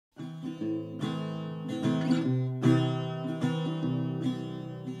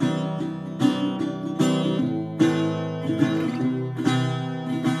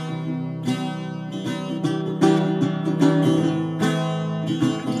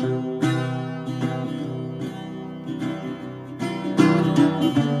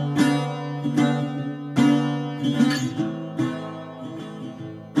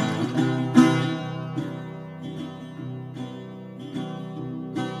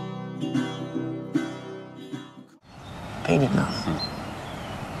been enough.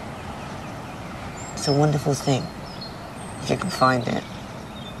 It's a wonderful thing, if you can find it.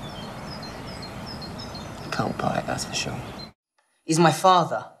 You can't buy it, that's for sure. He's my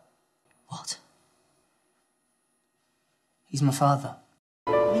father. What? He's my father.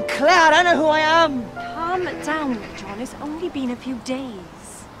 Claire, I don't know who I am. Calm down, John. It's only been a few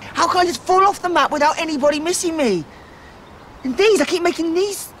days. How can I just fall off the map without anybody missing me? And I keep making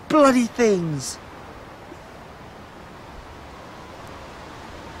these bloody things.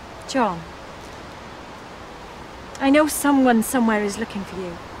 John, I know someone somewhere is looking for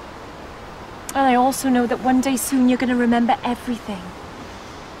you. And I also know that one day soon you're going to remember everything.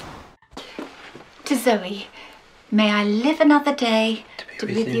 To Zoe, may I live another day to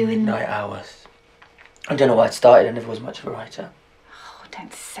be with you in midnight hours. I don't know why it started. I never was much of a writer. Oh,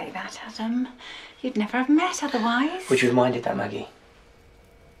 don't say that, Adam. You'd never have met otherwise. Would you have minded that, Maggie?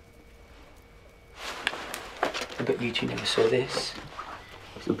 I bet you two never saw this.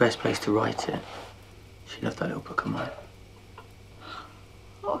 It's the best place to write it. She loved that little book of mine.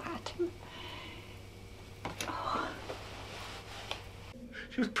 Oh, Adam. Oh.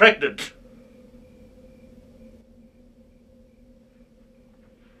 She was pregnant.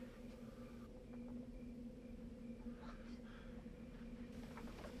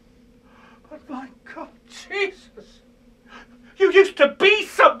 But my God, Jesus! You used to be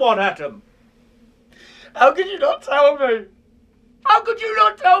someone, Adam! How could you not tell me? How could you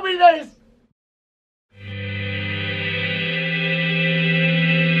not tell me this?